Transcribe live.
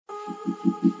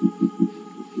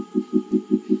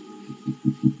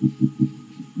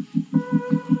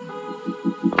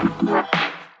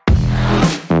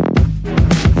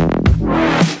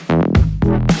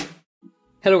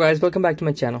Hello guys, welcome back to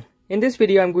my channel. In this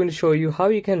video I'm going to show you how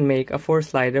you can make a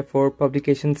 4-slider for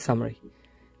publication summary.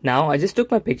 Now I just took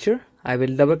my picture, I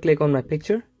will double click on my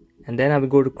picture and then I will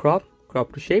go to crop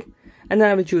to shape, and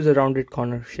then I will choose a rounded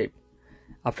corner shape.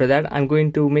 After that I'm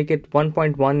going to make it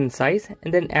 1.1 in size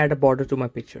and then add a border to my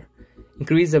picture.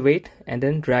 Increase the weight and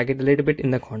then drag it a little bit in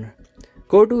the corner.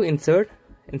 Go to insert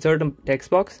a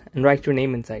text box and write your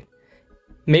name inside.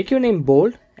 Make your name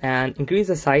bold and increase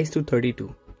the size to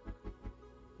 32.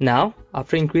 Now,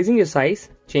 after increasing your size,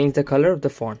 change the color of the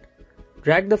font.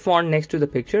 Drag the font next to the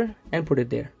picture and put it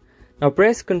there. Now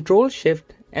press Ctrl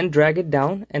Shift and drag it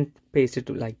down and paste it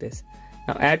like this.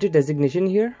 Now add your designation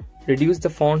here, reduce the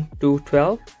font to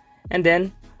 12 and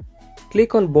then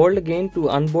click on bold again to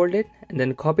unbold it, and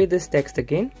then copy this text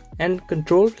again and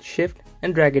Ctrl Shift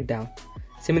and drag it down.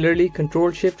 Similarly,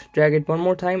 Ctrl Shift, drag it one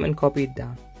more time and copy it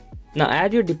down. Now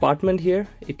add your department here,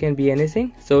 it can be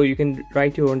anything, so you can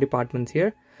write your own departments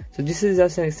here. So this is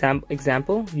just an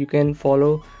example. You can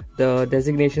follow the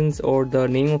designations or the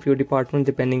name of your department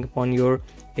depending upon your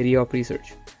area of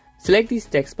research. Select these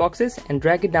text boxes and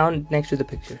drag it down next to the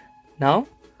picture. Now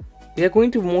we are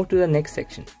going to move to the next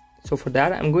section. So for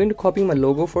that I'm going to copy my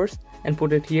logo first and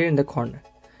put it here in the corner.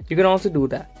 You can also do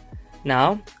that.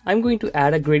 Now I'm going to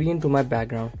add a gradient to my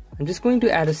background. I'm just going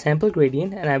to add a sample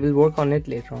gradient and I will work on it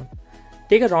later on.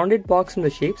 Take a rounded box from the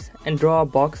shapes and draw a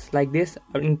box like this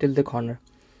until the corner.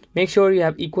 Make sure you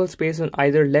have equal space on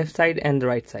either left side and the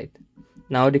right side.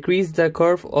 Now decrease the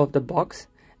curve of the box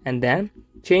and then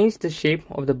change the shape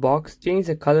of the box, change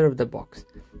the color of the box.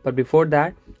 But before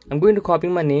that, I'm going to copy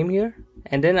my name here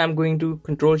and then I'm going to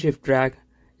Ctrl Shift drag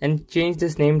and change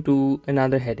this name to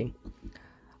another heading.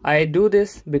 I do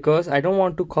this because I don't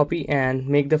want to copy and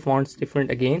make the fonts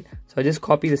different again. So I just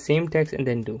copy the same text and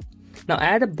then do. Now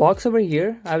add a box over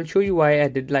here. I will show you why I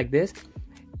did like this.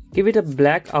 Give it a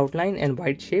black outline and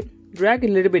white shape. Drag it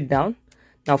a little bit down.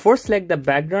 Now first select the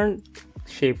background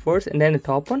shape first and then the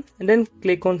top one and then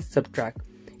click on subtract.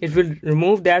 It will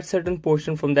remove that certain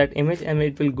portion from that image and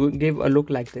it will give a look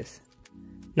like this.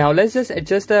 Now let's just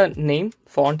adjust the name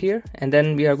font here and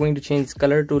then we are going to change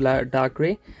color to dark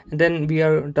gray and then we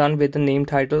are done with the name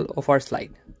title of our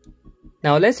slide.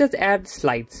 Now let's just add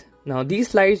slides. Now these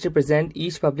slides represent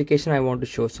each publication I want to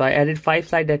show. So I added 5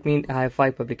 slides, that means I have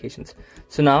 5 publications.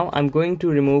 So now I'm going to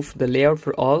remove the layout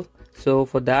for all. So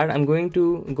for that I'm going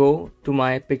to go to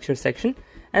my picture section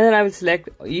and then I will select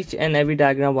each and every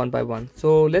diagram one by one.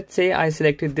 So let's say I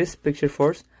selected this picture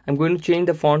first. I'm going to change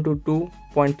the font to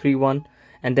 2.31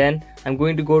 and then I'm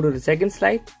going to go to the second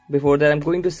slide. Before that I'm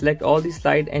going to select all these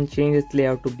slides and change its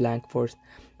layout to blank first.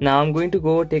 Now I'm going to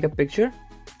go take a picture.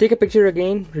 Take a picture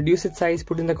again, reduce its size,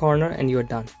 put in the corner and you are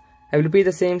done. I will repeat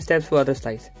the same steps for other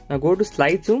slides. Now go to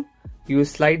slide zoom,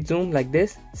 use slide zoom like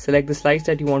this, select the slides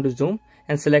that you want to zoom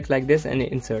and select like this and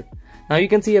insert. Now you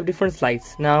can see you have different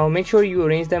slides. Now make sure you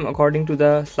arrange them according to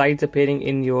the slides appearing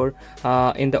in your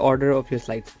in the order of your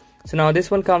slides. So now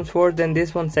this one comes first, then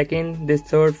this one second, this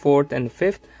third, fourth and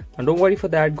fifth. Now don't worry for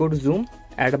that, go to zoom,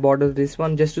 add a border to this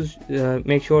one just to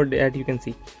make sure that you can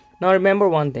see. Now remember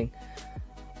one thing,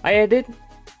 I added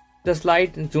the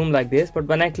slide and zoom like this, but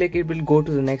when I click it will go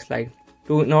to the next slide.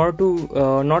 In order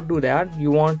to not do that,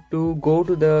 you want to go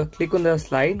to the click on the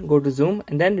slide, go to zoom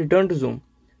and then return to zoom.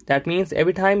 That means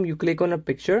every time you click on a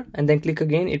picture and then click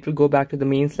again, it will go back to the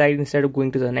main slide instead of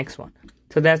going to the next one.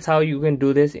 So that's how you can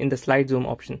do this in the slide zoom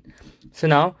option. So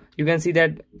now you can see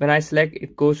that when I select,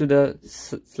 it goes to the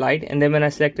slide and then when I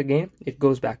select again, it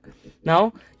goes back.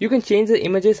 Now you can change the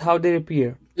images how they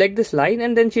appear. Select the slide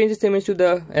and then change this image to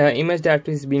the image that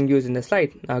is being used in the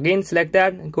slide. Now again select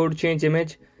that and go to change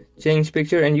image, change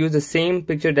picture and use the same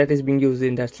picture that is being used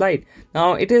in that slide.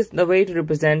 Now it is the way to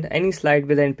represent any slide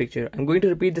with any picture. I'm going to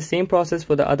repeat the same process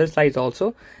for the other slides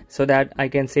also so that I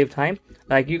can save time.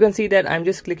 Like you can see that I'm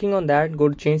just clicking on that, go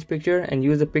to change picture and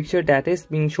use the picture that is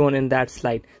being shown in that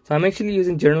slide. So I'm actually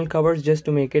using journal covers just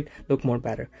to make it look more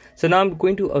better. So now I'm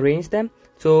going to arrange them.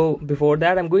 So before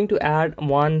that I'm going to add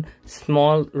one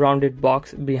small rounded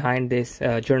box behind this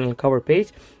journal cover page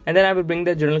and then I will bring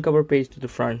the journal cover page to the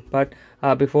front. But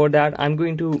before that I'm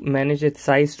going to manage its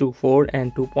size to 4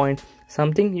 and 2 point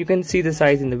something. You can see the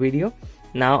size in the video.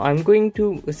 Now I'm going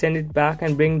to send it back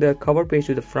and bring the cover page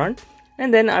to the front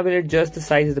and then I will adjust the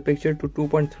size of the picture to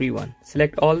 2.31.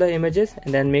 Select all the images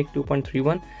and then make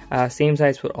 2.31 same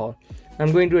size for all.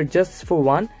 I'm going to adjust for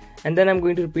one and then I'm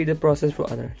going to repeat the process for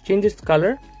other. Change its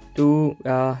color to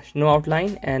no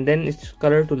outline, and then its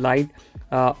color to light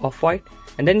off-white,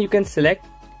 and then you can select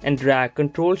and drag,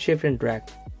 Control Shift and drag.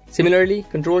 Similarly,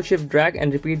 Control Shift drag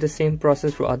and repeat the same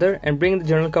process for other, and bring the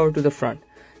journal cover to the front.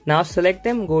 Now select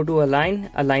them, go to align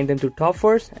them to top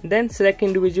first, and then select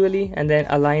individually and then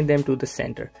align them to the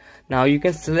center. Now you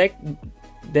can select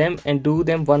them and do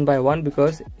them one by one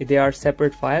because they are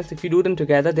separate files. If you do them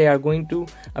together, they are going to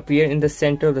appear in the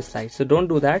center of the slide. So don't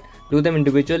do that, do them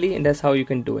individually, and that's how you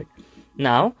can do it.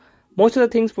 Now most of the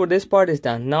things for this part is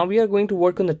done. Now we are going to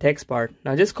work on the text part.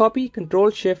 Now just copy, Control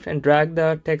Shift and drag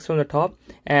the text from the top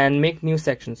and make new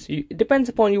sections. It depends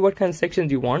upon you what kind of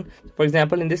sections you want. For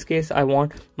example, in this case, I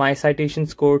want my citation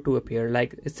score to appear.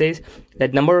 Like it says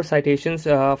that number of citations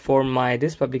for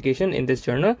this publication in this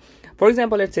journal. For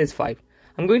example, let's say it's 5.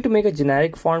 I'm going to make a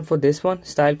generic font for this one,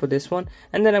 style for this one,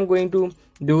 and then I'm going to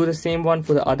do the same one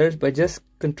for the others by just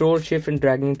Control Shift and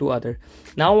dragging to other.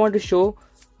 Now I want to show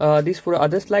these for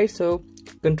other slides, so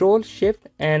Control Shift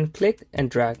and click and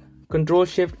drag, Control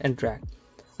Shift and drag.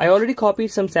 I already copied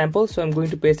some samples, so I'm going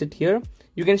to paste it here.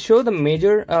 You can show the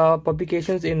major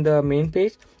publications in the main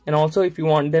page, and also if you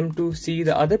want them to see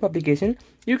the other publication,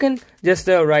 you can just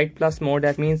write plus more.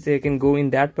 That means they can go in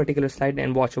that particular slide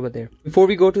and watch over there. Before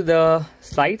we go to the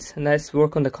slides, let's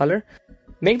work on the color.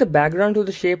 Make the background to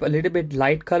the shape a little bit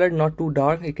light colored, not too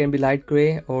dark. It can be light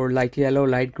gray or light yellow,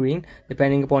 light green,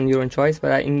 depending upon your own choice.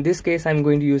 But in this case, I'm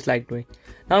going to use light gray.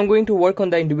 Now I'm going to work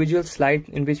on the individual slide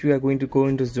in which we are going to go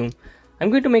into zoom. I'm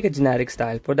going to make a generic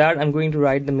style. For that, I'm going to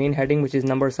write the main heading, which is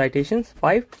number of citations,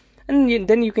 5. And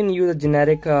then you can use a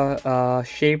generic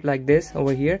shape like this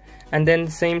over here. And then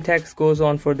same text goes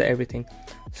on for the everything.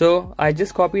 So I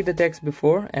just copied the text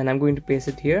before and I'm going to paste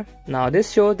it here. Now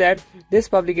this shows that this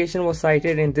publication was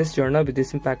cited in this journal with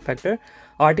this impact factor.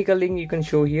 Article link you can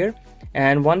show here.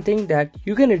 And one thing that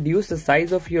you can reduce the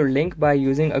size of your link by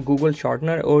using a Google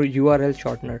shortener or URL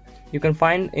shortener. You can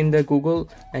find in the Google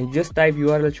and just type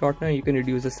URL shortener, you can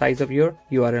reduce the size of your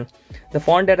URL. The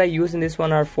font that I use in this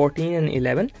one are 14 and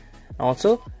 11.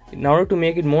 Also, in order to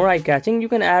make it more eye-catching, you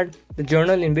can add the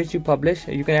journal in which you publish.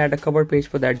 You can add a cover page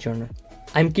for that journal.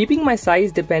 I'm keeping my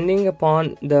size depending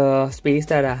upon the space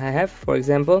that I have. For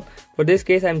example, for this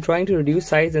case, I'm trying to reduce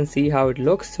size and see how it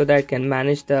looks so that I can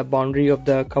manage the boundary of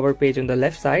the cover page on the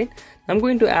left side. I'm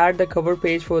going to add the cover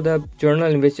page for the journal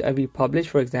in which we publish,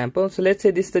 for example. So let's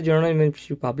say this is the journal in which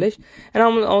you publish. And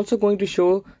I'm also going to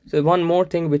show one more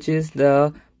thing, which is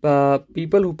the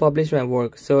people who publish my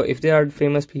work. So if they are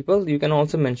famous people, you can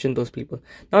also mention those people.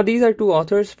 Now these are two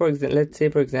authors, let's say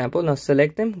for example. Now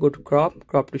select them, go to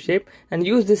crop to shape, and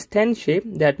use this 10 shape.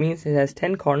 That means it has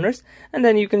 10 corners, and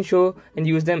then you can show and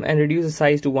use them and reduce the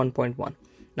size to 1.1.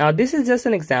 Now this is just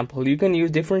an example. You can use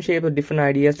different shapes or different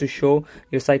ideas to show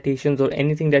your citations or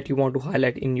anything that you want to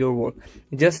highlight in your work.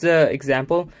 Just an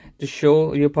example to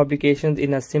show your publications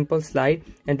in a simple slide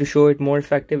and to show it more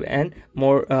effective and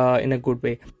more in a good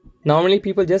way. Normally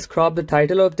people just crop the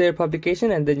title of their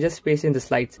publication and then just paste in the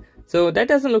slides. So that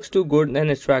doesn't look too good and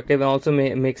attractive, and also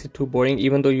makes it too boring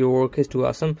even though your work is too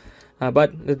awesome.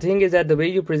 But the thing is that the way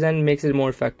you present makes it more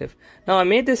effective. Now I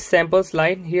made this sample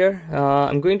slide here.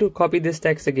 I'm going to copy this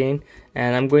text again,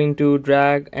 and I'm going to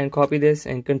drag and copy this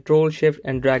and Control Shift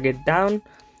and drag it down.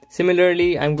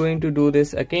 Similarly, I'm going to do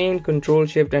this again, Control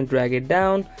Shift and drag it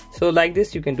down. So like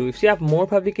this you can do. If you have more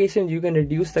publications, you can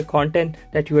reduce the content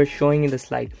that you are showing in the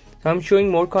slide. So I'm showing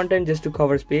more content just to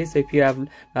cover space. If you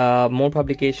have more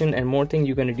publication and more things,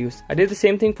 you can reduce. I did the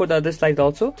same thing for the other slides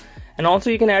also. And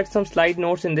also you can add some slide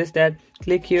notes in this, that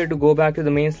click here to go back to the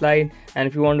main slide, and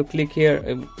if you want to click here,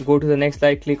 go to the next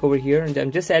slide, click over here. And I'm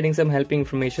just adding some helping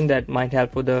information that might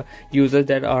help for the users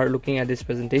that are looking at these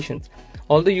presentations.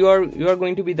 Although you are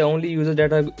going to be the only user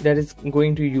that is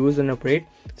going to use and operate,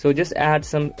 so just add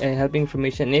some helping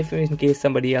information if in case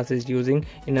somebody else is using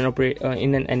in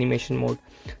an animation mode.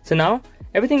 So now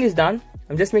everything is done.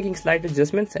 I'm just making slight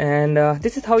adjustments, and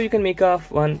this is how you can make a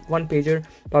one pager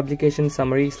publication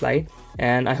summary slide.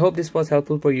 And I hope this was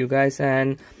helpful for you guys,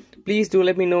 and please do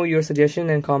let me know your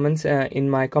suggestions and comments in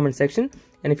my comment section.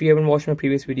 And if you haven't watched my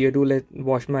previous video, do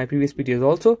watch my previous videos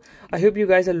also. I hope you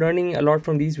guys are learning a lot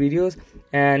from these videos,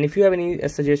 and if you have any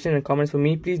suggestions and comments for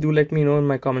me, please do let me know in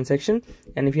my comment section.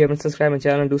 And if you haven't subscribed my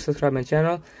channel, do subscribe my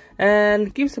channel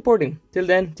and keep supporting. Till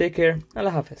then, take care.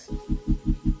 Allah Hafiz.